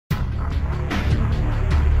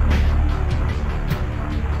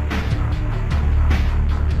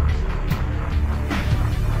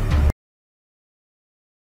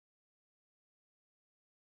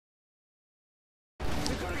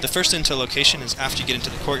The first intel location is after you get into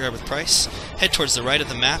the courtyard with Price. Head towards the right of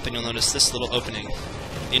the map and you'll notice this little opening.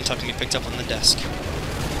 The intel can be picked up on the desk.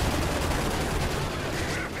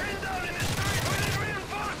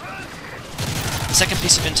 The second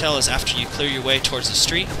piece of intel is after you clear your way towards the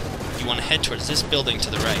street. You want to head towards this building to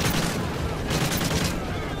the right.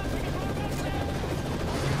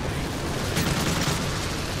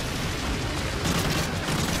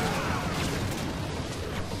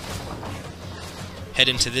 Head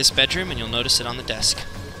into this bedroom and you'll notice it on the desk.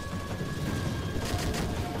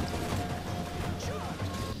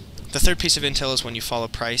 The third piece of intel is when you follow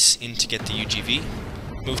Price in to get the UGV.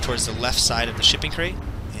 Move towards the left side of the shipping crate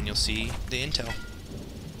and you'll see the intel.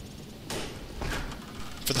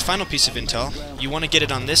 For the final piece of intel, you want to get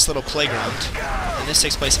it on this little playground, and this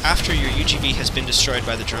takes place after your UGV has been destroyed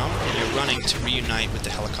by the drone and you're running to reunite with the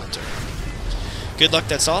helicopter. Good luck,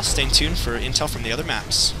 that's all. Stay tuned for intel from the other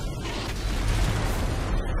maps.